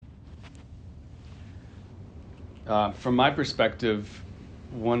From my perspective,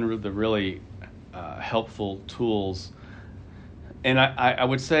 one of the really helpful tools, and I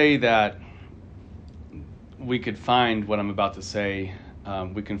would say that we could find what I'm about to say,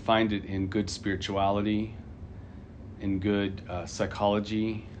 we can find it in good spirituality, in good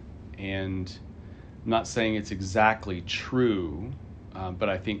psychology, and I'm not saying it's exactly true, but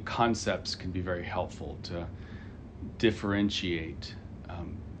I think concepts can be very helpful to differentiate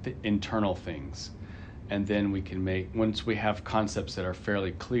the internal things. And then we can make, once we have concepts that are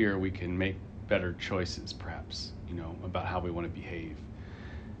fairly clear, we can make better choices, perhaps, about how we want to behave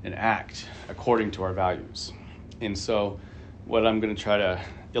and act according to our values. And so what I'm going to try to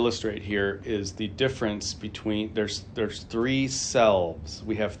illustrate here is the difference between, there's three selves.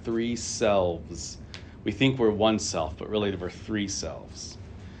 We have three selves. We think we're one self, but really we're three selves.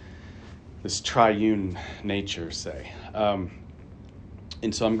 This triune nature, say.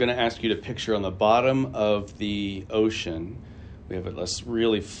 And so I'm going to ask you to picture on the bottom of the ocean, we have this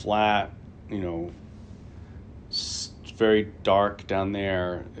really flat, very dark down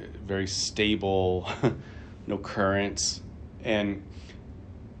there, very stable, no currents. And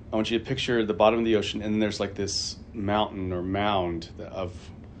I want you to picture the bottom of the ocean, and there's like this mountain or mound of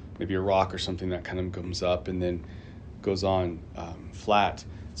maybe a rock or something that kind of comes up and then goes on flat.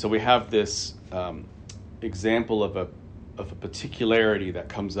 So we have this example of a particularity that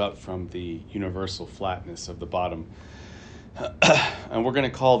comes up from the universal flatness of the bottom. And we're going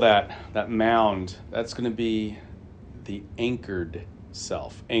to call that mound, that's going to be the anchored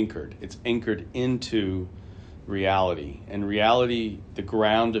self. Anchored. It's anchored into reality. And reality, the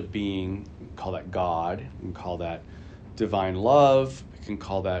ground of being, we can call that God. We can call that divine love. We can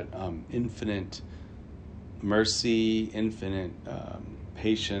call that infinite mercy, infinite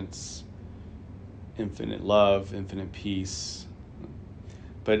patience, infinite love, infinite peace.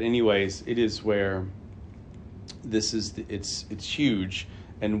 But anyways, it is where this is, it's huge,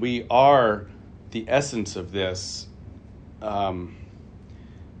 and we are the essence of this, but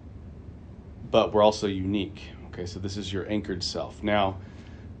we're also unique. Okay, so this is your anchored self. Now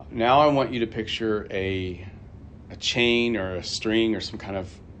I want you to picture a chain or a string or some kind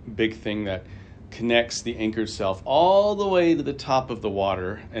of big thing that connects the anchored self all the way to the top of the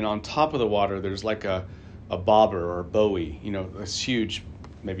water, and on top of the water there's like a bobber or a buoy, this huge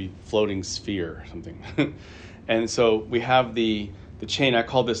maybe floating sphere or something. And so we have the chain. I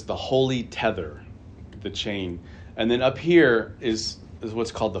call this the holy tether, the chain. And then up here is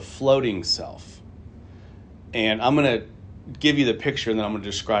what's called the floating self. And I'm going to give you the picture, and then I'm going to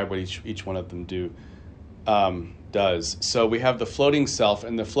describe what each one of them does. So we have the floating self,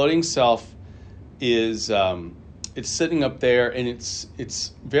 and the floating self is it's sitting up there, and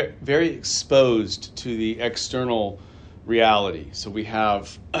it's very, very exposed to the external reality. So we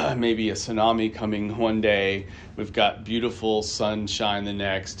have maybe a tsunami coming one day. We've got beautiful sunshine the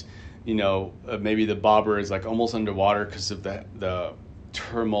next. Maybe the bobber is like almost underwater because of the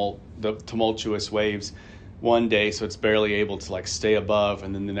tumultuous waves one day, so it's barely able to like stay above,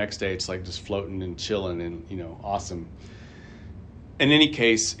 and then the next day it's like just floating and chilling and awesome. In any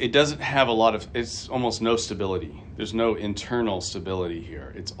case, it doesn't have it's almost no stability. There's no internal stability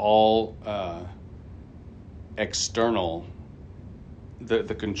here. It's all external.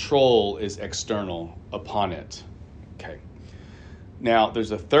 The control is external upon it. Okay. Now,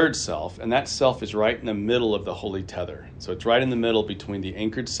 there's a third self, and that self is right in the middle of the holy tether. So it's right in the middle between the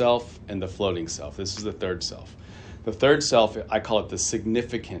anchored self and the floating self. This is the third self. The third self, I call it the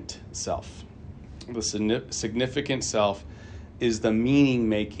significant self. The significant self is the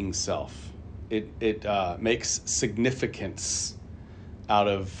meaning-making self. It makes significance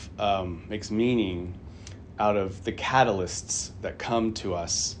makes meaning out of the catalysts that come to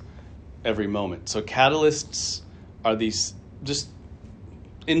us every moment. So catalysts are these just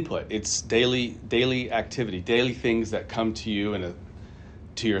input. It's daily activity, daily things that come to you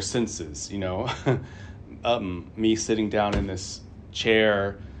to your senses. Me sitting down in this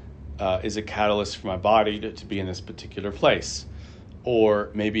chair is a catalyst for my body to be in this particular place. Or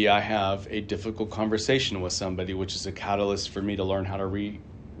maybe I have a difficult conversation with somebody, which is a catalyst for me to learn how to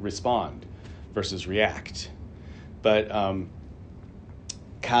respond versus react. But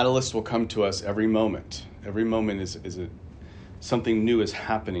catalysts will come to us every moment. Every moment is something new is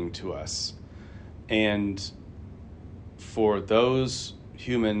happening to us. And for those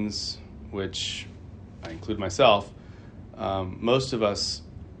humans, which I include myself, most of us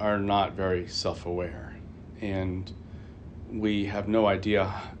are not very self-aware. And we have no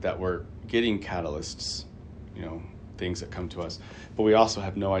idea that we're getting catalysts, things that come to us, but we also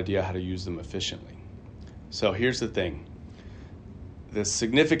have no idea how to use them efficiently. So here's the thing. The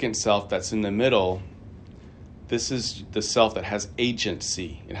significant self that's in the middle, This is the self that has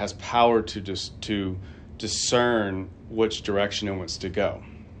agency. It has power to discern which direction it wants to go.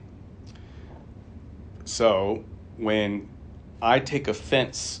 So when I take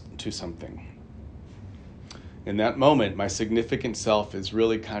offense to something, in that moment, my significant self is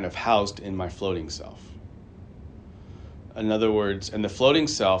really kind of housed in my floating self. In other words, and the floating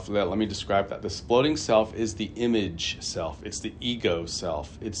self, let me describe that. This floating self is the image self. It's the ego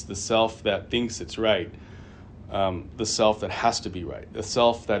self. It's the self that thinks it's right. The self that has to be right. The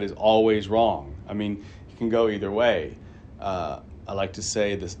self that is always wrong. I mean, it can go either way. I like to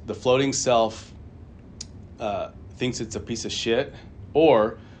say this, the floating self thinks it's a piece of shit,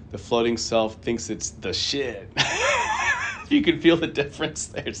 or the floating self thinks it's the shit. You can feel the difference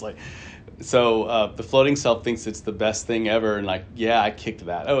there. It's like, so the floating self thinks it's the best thing ever, and like, yeah, I kicked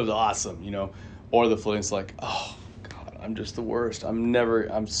that. That was awesome, you know. Or the floating's like, oh God, I'm just the worst.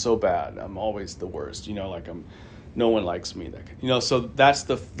 I'm so bad. I'm always the worst. You know, like no one likes me. You know, so that's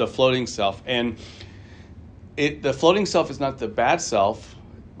the floating self, and the floating self is not the bad self.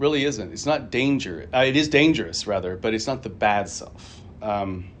 Really isn't. It's not danger. It is dangerous rather, but it's not the bad self.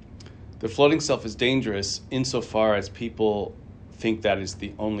 The floating self is dangerous insofar as people think that is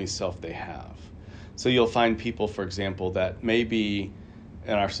the only self they have. So you'll find people, for example, that maybe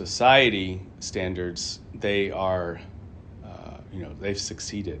in our society standards, they are, they've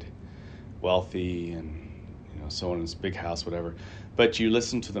succeeded, wealthy, and so on in this big house, whatever. But you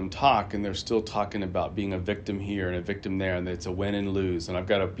listen to them talk, and they're still talking about being a victim here and a victim there, and it's a win and lose, and I've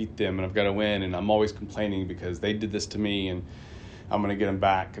got to beat them, and I've got to win, and I'm always complaining because they did this to me, and I'm going to get them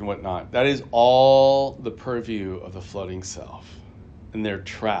back and whatnot. That is all the purview of the floating self. And they're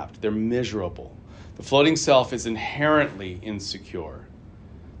trapped. They're miserable. The floating self is inherently insecure.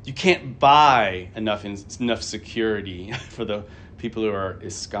 You can't buy enough security for the people who are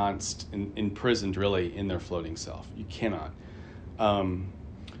ensconced, imprisoned really in their floating self. You cannot. And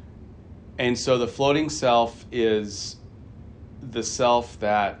so the floating self is the self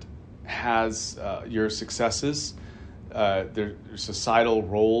that has your successes, their societal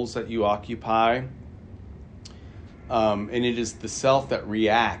roles that you occupy, and it is the self that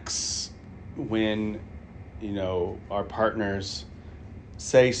reacts when our partners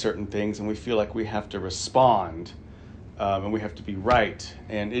say certain things, and we feel like we have to respond, and we have to be right.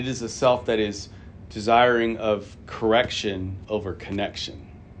 And it is a self that is desiring of correction over connection.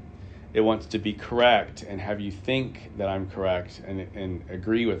 It wants to be correct and have you think that I'm correct and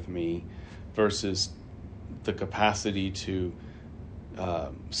agree with me, versus the capacity to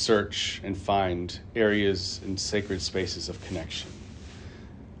search and find areas and sacred spaces of connection.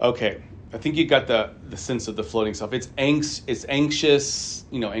 Okay, I think you got the sense of the floating self. It's anxious,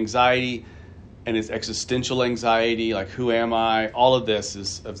 anxiety, and it's existential anxiety, like who am I? All of this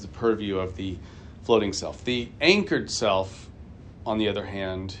is of the purview of the floating self. The anchored self, on the other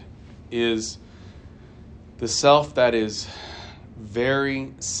hand, is the self that is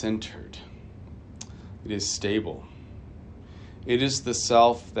very centered. It is stable. It is the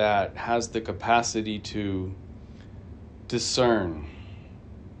self that has the capacity to discern.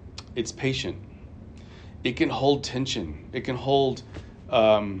 It's patient. It can hold tension. It can hold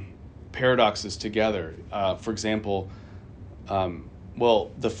paradoxes together. For example,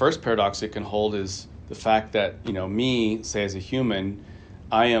 the first paradox it can hold is the fact that, me, say as a human,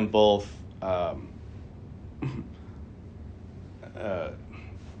 I am both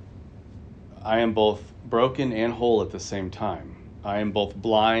broken and whole at the same time. I am both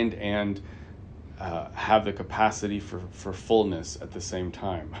blind and have the capacity for fullness at the same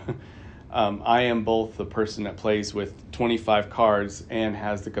time. I am both the person that plays with 25 cards and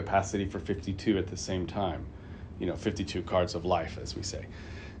has the capacity for 52 at the same time. 52 cards of life, as we say.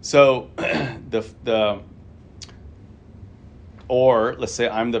 So or let's say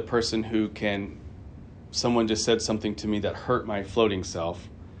I'm the person who someone just said something to me that hurt my floating self.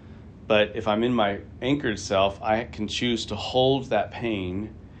 But if I'm in my anchored self, I can choose to hold that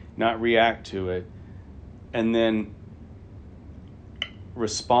pain, not react to it, and then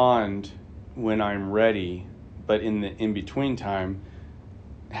respond when I'm ready, but in the in-between time,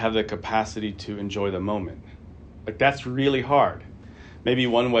 have the capacity to enjoy the moment. Like, that's really hard. Maybe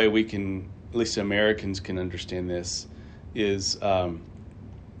one way we can, at least Americans can understand this, is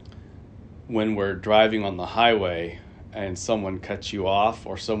when we're driving on the highway and someone cuts you off,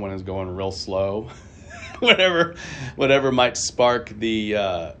 or someone is going real slow, whatever might spark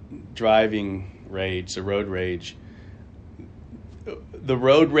the driving rage, the road rage. The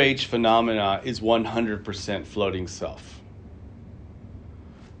road rage phenomena is 100% floating self.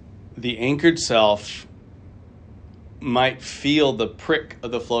 The anchored self might feel the prick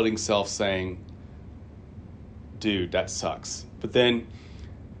of the floating self saying, dude, that sucks. But then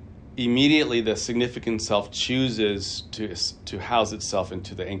immediately the significant self chooses to house itself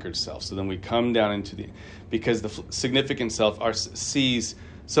into the anchored self. So then we come down into because the significant self sees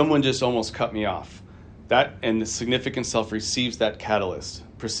someone just almost cut me off. That, and the significant self receives that catalyst,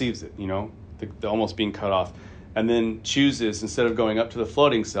 perceives it, the almost being cut off, and then chooses, instead of going up to the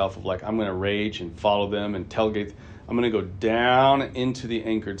floating self of like, I'm going to rage and follow them and tailgate, I'm going to go down into the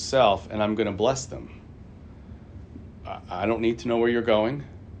anchored self and I'm going to bless them. I don't need to know where you're going.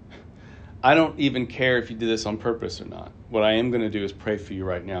 I don't even care if you did this on purpose or not. What I am going to do is pray for you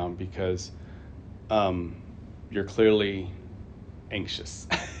right now because you're clearly anxious.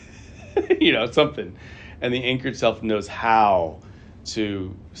 Something. And the anchored self knows how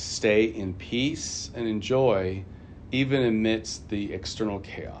to stay in peace and enjoy even amidst the external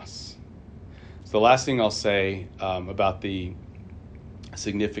chaos. So the last thing I'll say about the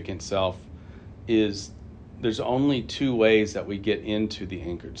significant self is there's only two ways that we get into the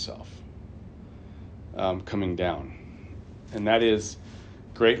anchored self coming down. And that is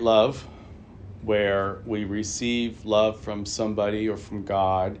great love, where we receive love from somebody or from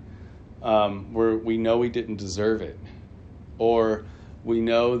God, where we know we didn't deserve it, or we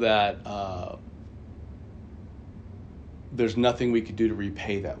know that there's nothing we could do to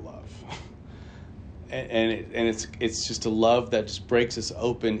repay that love. and it's just a love that just breaks us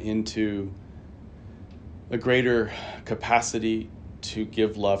open into a greater capacity to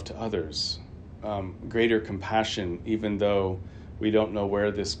give love to others, greater compassion, even though we don't know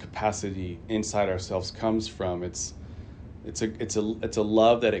where this capacity inside ourselves comes from. It's a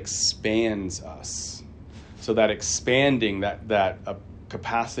love that expands us. So that expanding, that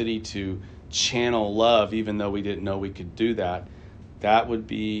capacity to channel love, even though we didn't know we could do that, that would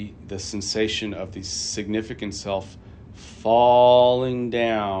be the sensation of the significant self falling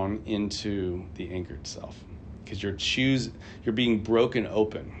down into the anchored self, because you're being broken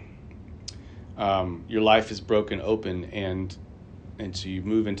open. Your life is broken open, and so you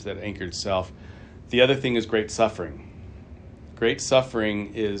move into that anchored self. The other thing is great suffering. Great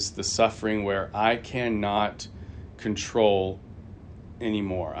suffering is the suffering where I cannot control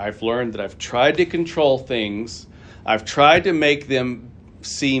anymore. I've learned that I've tried to control things. I've tried to make them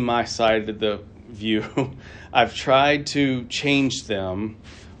see my side of the view. I've tried to change them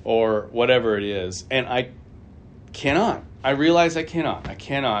or whatever it is. And I cannot. I realize I cannot.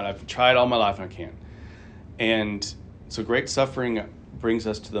 I've tried all my life and I can't. And so great suffering brings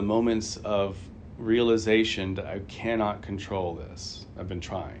us to the moments of realization that I cannot control this. I've been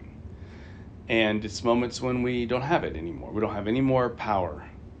trying. And it's moments when we don't have it anymore. We don't have any more power.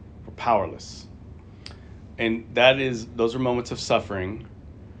 We're powerless. And those are moments of suffering.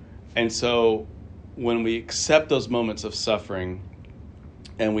 And so when we accept those moments of suffering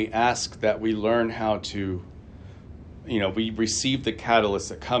and we ask that we learn how to, we receive the catalyst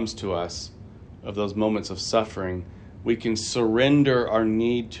that comes to us of those moments of suffering, we can surrender our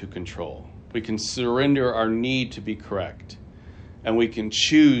need to control. We can surrender our need to be correct. And we can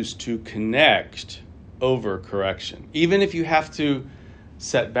choose to connect over correction. Even if you have to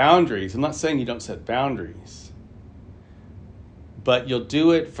set boundaries. I'm not saying you don't set boundaries. But you'll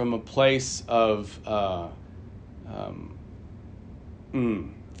do it from a place of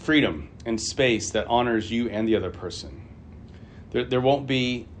freedom and space that honors you and the other person. There won't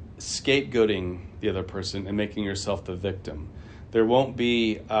be scapegoating the other person and making yourself the victim. There won't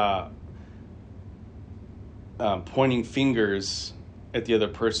be pointing fingers at the other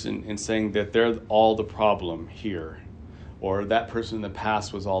person and saying that they're all the problem here, or that person in the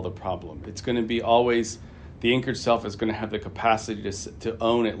past was all the problem. It's going to be always, the anchored self is going to have the capacity to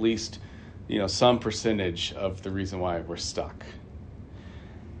own at least, some percentage of the reason why we're stuck.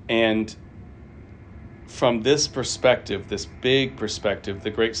 And from this perspective, this big perspective,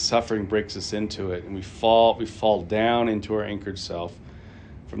 the great suffering breaks us into it, and we fall down into our anchored self.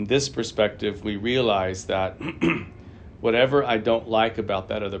 From this perspective, we realize that whatever I don't like about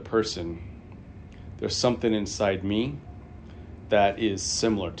that other person, there's something inside me that is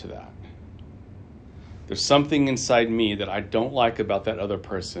similar to that. There's something inside me that I don't like about that other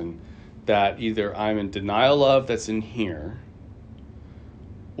person that either I'm in denial of that's in here,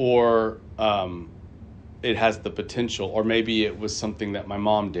 or it has the potential, or maybe it was something that my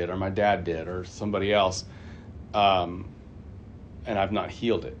mom did or my dad did or somebody else, and I've not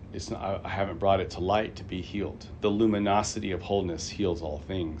healed it. I haven't brought it to light to be healed. The luminosity of wholeness heals all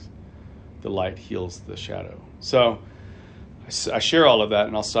things. The light heals the shadow. So I share all of that,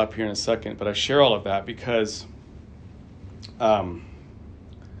 and I'll stop here in a second, but I share all of that because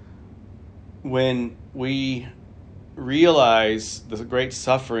when we realize the great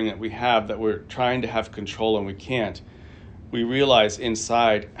suffering that we have, that we're trying to have control and we can't, we realize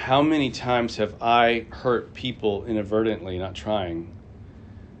inside, how many times have I hurt people inadvertently, not trying,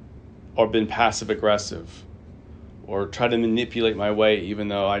 or been passive aggressive, or tried to manipulate my way even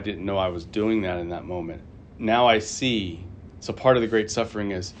though I didn't know I was doing that in that moment. Now I see. So part of the great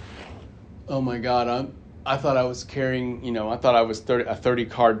suffering is, oh my God, I thought I was carrying, I thought I was a 30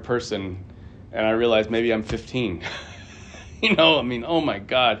 card person, and I realized maybe I'm 15. Oh my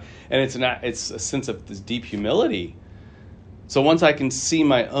God. And it's a sense of this deep humility. So once I can see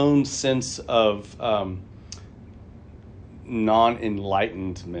my own sense of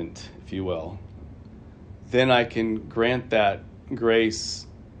non-enlightenment, if you will, then I can grant that grace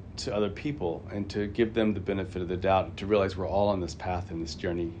to other people and to give them the benefit of the doubt, to realize we're all on this path and this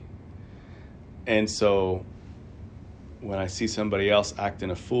journey. And so when I see somebody else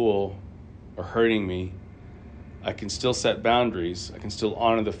acting a fool or hurting me, I can still set boundaries. I can still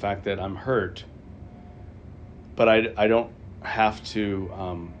honor the fact that I'm hurt, but I don't have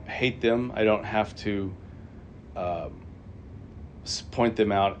to hate them. I don't have to point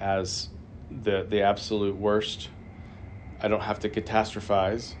them out as the absolute worst. I don't have to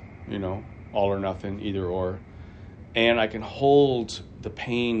catastrophize, all or nothing, either or. And I can hold the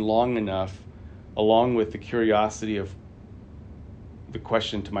pain long enough, along with the curiosity of the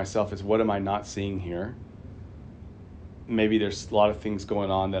question to myself is, what am I not seeing here? Maybe there's a lot of things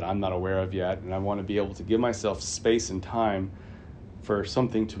going on that I'm not aware of yet, and I want to be able to give myself space and time for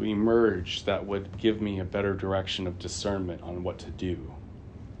something to emerge that would give me a better direction of discernment on what to do.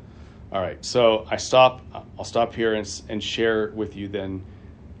 All right, so I'll stop here and share with you then,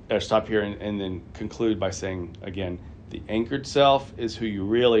 or stop here and then conclude by saying, again, the anchored self is who you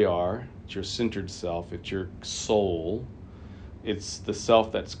really are. It's your centered self. It's your soul. It's the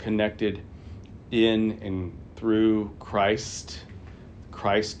self that's connected in and through Christ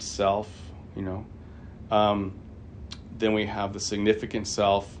self, Then we have the significant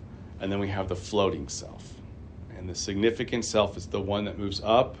self, and then we have the floating self. And the significant self is the one that moves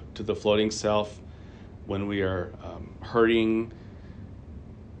up to the floating self when we are hurting,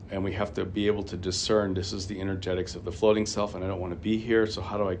 and we have to be able to discern, this is the energetics of the floating self, and I don't want to be here, so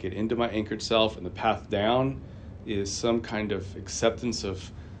how do I get into my anchored self? And the path down is some kind of acceptance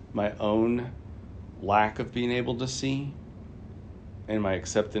of my own lack of being able to see, and my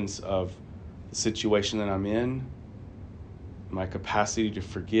acceptance of the situation that I'm in, my capacity to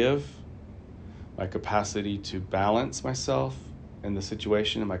forgive, my capacity to balance myself in the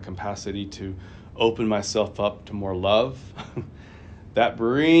situation, and my capacity to open myself up to more love. That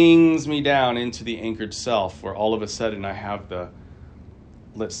brings me down into the anchored self, where all of a sudden I have the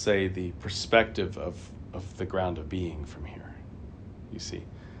perspective of the ground of being from here. You see?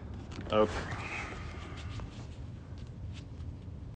 Okay.